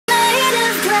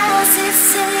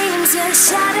you're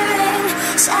shattering,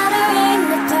 shattering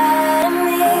the part of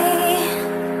me,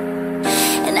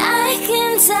 and I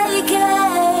can't take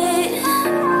it.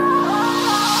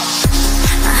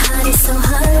 My heart is so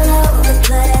hollow, the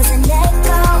blood has an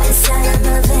echo inside of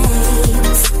my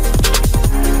veins.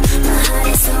 My heart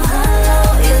is so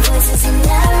hollow, your voice is an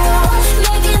arrow,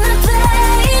 making the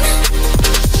pain.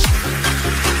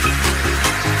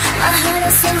 My heart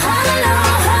is so hollow,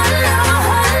 hollow,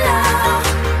 hollow.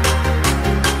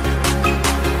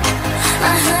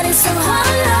 My heart is so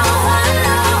hollow,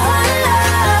 hollow, hollow.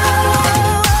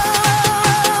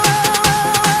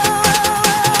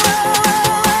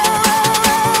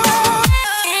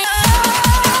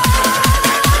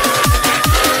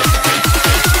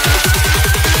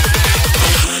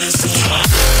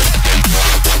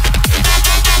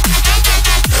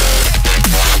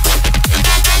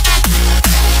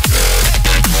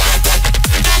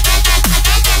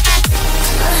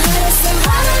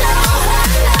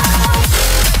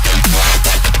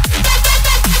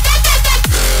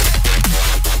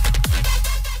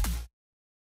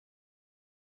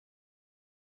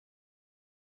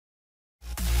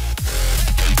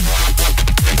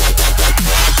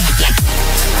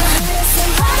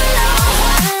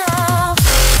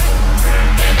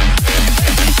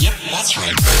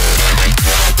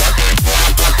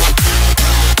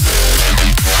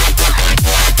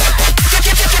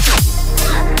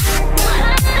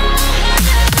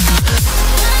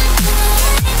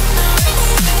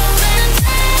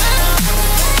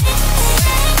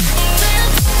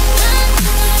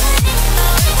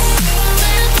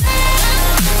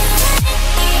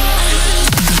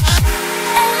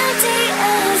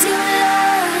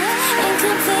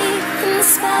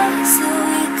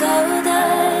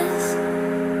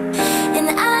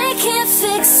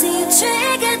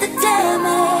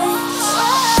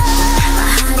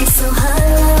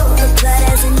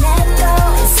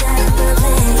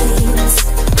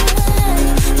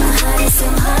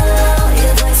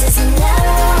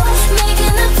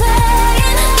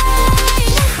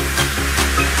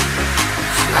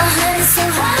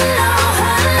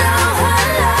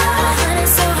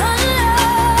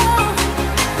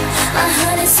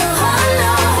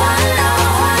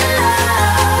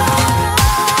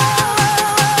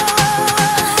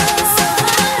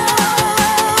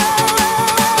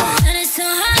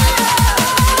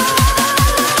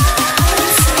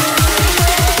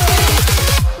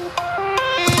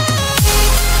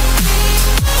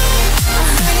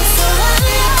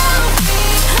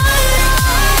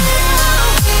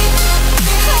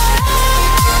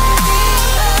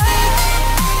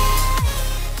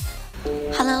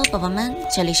宝宝们，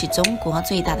这里是中国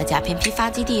最大的甲片批发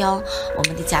基地哦，我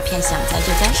们的甲片想在就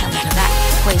在，想在就在，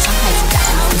不会伤害自甲片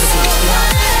自己的地区哦，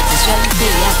只需要1个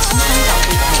1样清仓到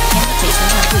位，每天可以穿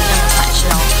上不一样的款式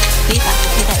哦，可以反复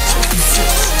佩戴7次，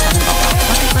喜欢的宝宝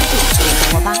快快关注，点击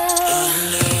我吧。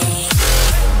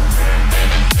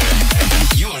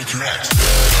You are correct.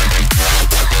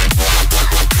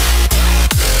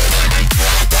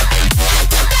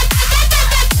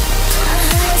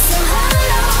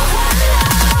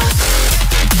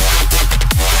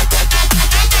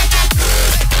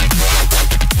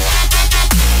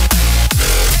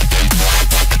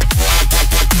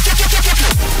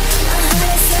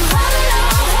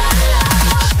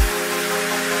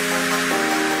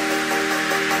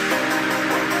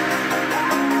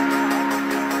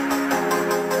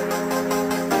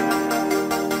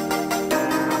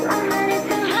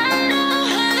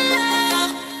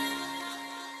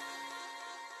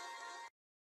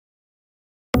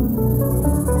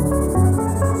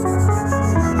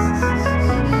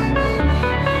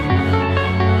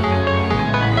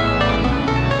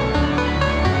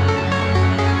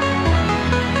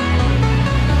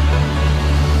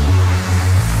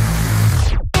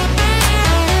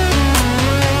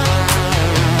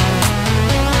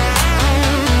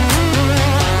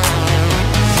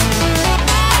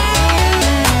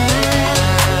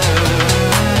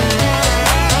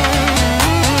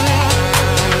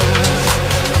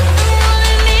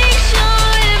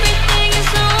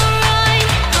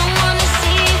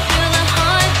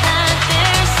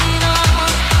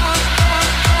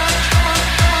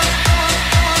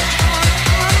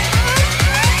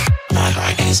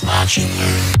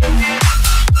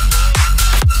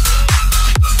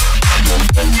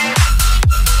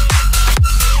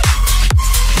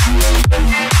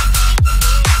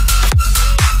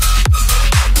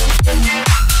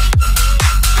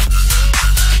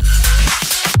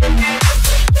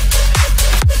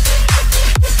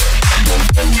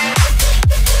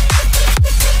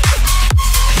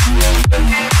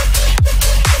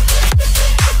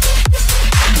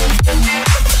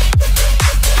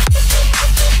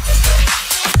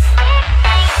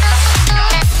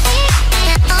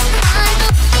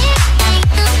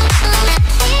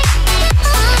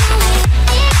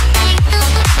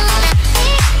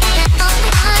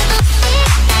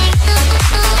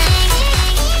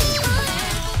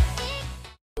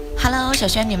 小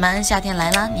仙女们，夏天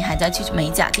来了，你还在去美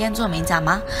甲店做美甲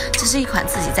吗？这是一款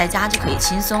自己在家就可以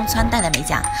轻松穿戴的美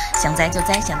甲，想摘就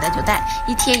摘，想戴就戴，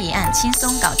一贴一按，轻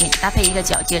松搞定，搭配一个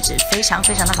小戒指，非常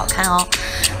的好看哦，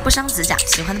不伤指甲。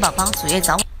喜欢的宝宝主页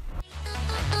找我。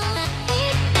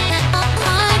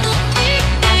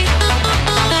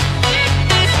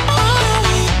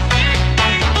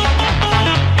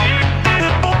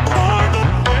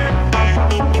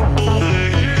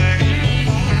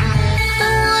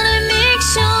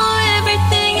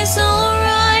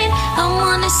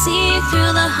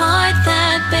Through the heart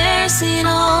that bears it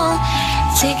all,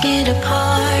 take it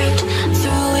apart,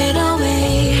 throw it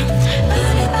away,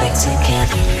 put it back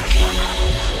together again.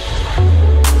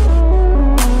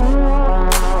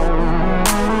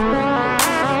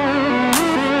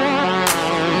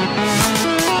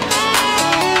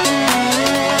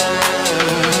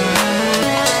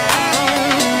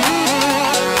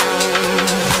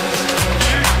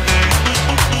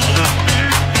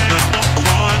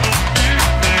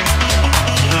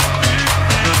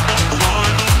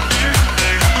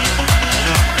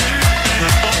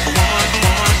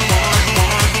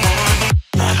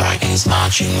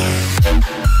 Marching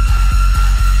room.